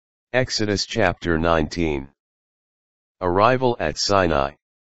Exodus chapter 19. Arrival at Sinai.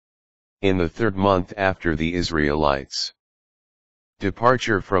 In the 3rd month after the Israelites'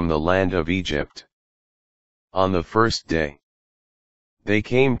 departure from the land of Egypt. On the 1st day, they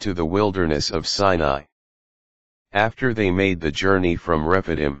came to the wilderness of Sinai. After they made the journey from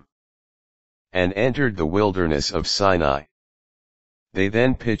Rephidim, and entered the wilderness of Sinai, they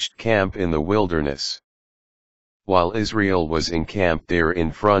then pitched camp in the wilderness, while Israel was encamped there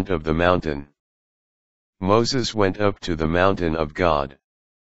in front of the mountain. Moses went up to the mountain of God.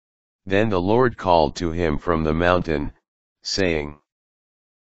 Then the Lord called to him from the mountain, saying,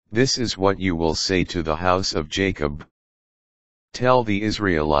 "This is what you will say to the house of Jacob. Tell the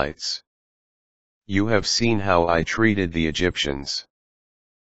Israelites, you have seen how I treated the Egyptians,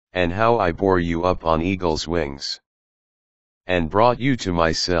 and how I bore you up on eagle's wings, and brought you to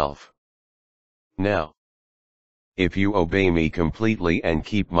myself. Now, if you obey me completely and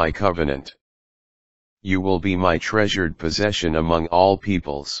keep my covenant, you will be my treasured possession among all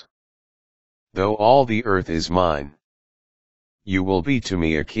peoples. Though all the earth is mine, you will be to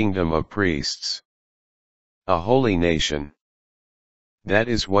me a kingdom of priests, a holy nation. That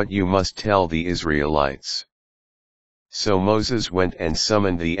is what you must tell the Israelites." So Moses went and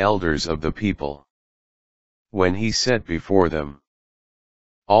summoned the elders of the people. When he set before them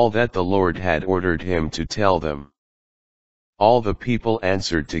all that the Lord had ordered him to tell them, all the people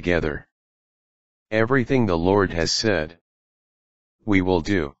answered together, "Everything the Lord has said, we will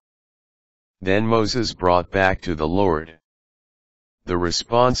do." Then Moses brought back to the Lord the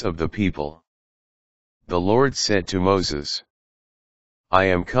response of the people. The Lord said to Moses, "I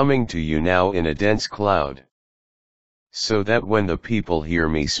am coming to you now in a dense cloud, so that when the people hear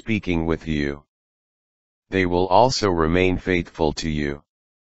me speaking with you, they will also remain faithful to you."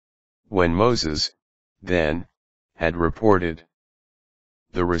 When Moses, then, had reported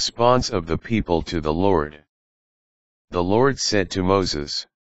the response of the people to the Lord said to Moses,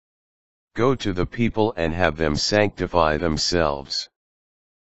 "Go to the people and have them sanctify themselves.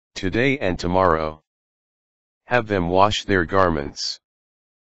 Today and tomorrow, have them wash their garments,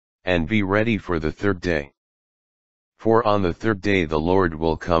 and be ready for the 3rd day. For on the 3rd day the Lord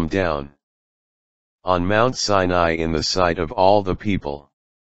will come down on Mount Sinai in the sight of all the people.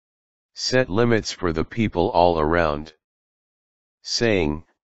 Set limits for the people all around, saying,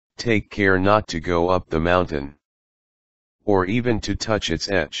 take care not to go up the mountain, or even to touch its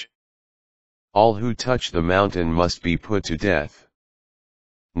edge. All who touch the mountain must be put to death.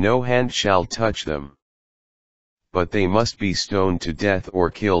 No hand shall touch them, but they must be stoned to death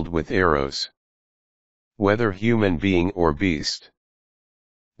or killed with arrows. Whether human being or beast,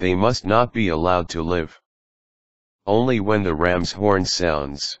 they must not be allowed to live. Only when the ram's horn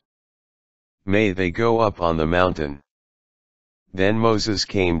sounds, may they go up on the mountain." Then Moses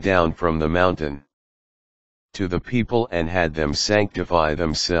came down from the mountain to the people and had them sanctify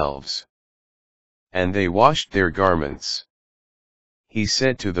themselves, and they washed their garments. He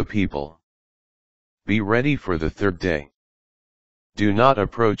said to the people, "Be ready for the 3rd day. Do not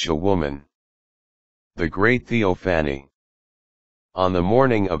approach a woman." The Great Theophany. On the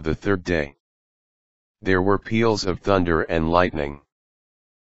morning of the 3rd day, there were peals of thunder and lightning,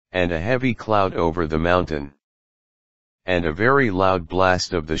 and a heavy cloud over the mountain, and a very loud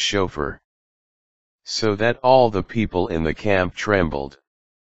blast of the shofar, so that all the people in the camp trembled.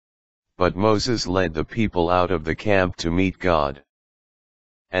 But Moses led the people out of the camp to meet God,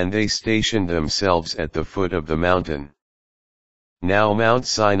 and they stationed themselves at the foot of the mountain. Now Mount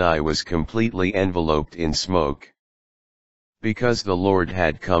Sinai was completely enveloped in smoke, because the Lord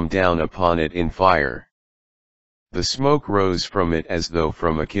had come down upon it in fire. The smoke rose from it as though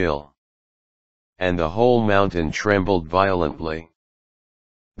from a kiln, and the whole mountain trembled violently.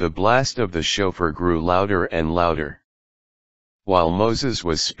 The blast of the shofar grew louder and louder, while Moses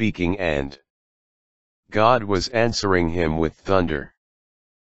was speaking and God was answering him with thunder.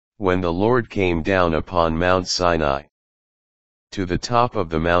 When the Lord came down upon Mount Sinai, to the top of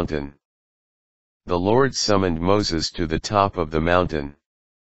the mountain, the Lord summoned Moses to the top of the mountain,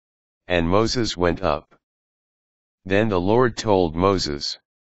 and Moses went up. Then the Lord told Moses,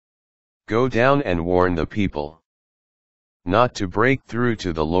 "Go down and warn the people not to break through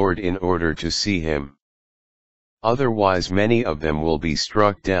to the Lord in order to see him. Otherwise many of them will be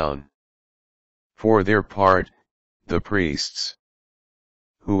struck down. For their part, the priests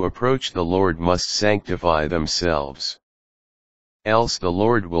who approach the Lord must sanctify themselves. Else the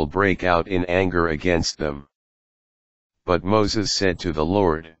Lord will break out in anger against them." But Moses said to the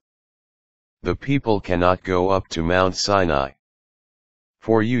Lord, "The people cannot go up to Mount Sinai.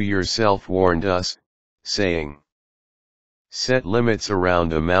 For you yourself warned us, saying, Set limits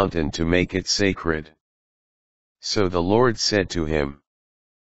around a mountain to make it sacred. So the Lord said to him,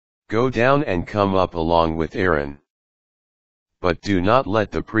 Go down and come up along with Aaron. But do not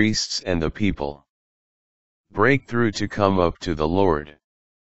let the priests and the people break through to come up to the Lord.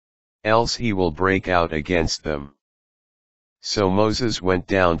 Else he will break out against them. So Moses went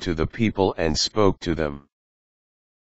down to the people and spoke to them.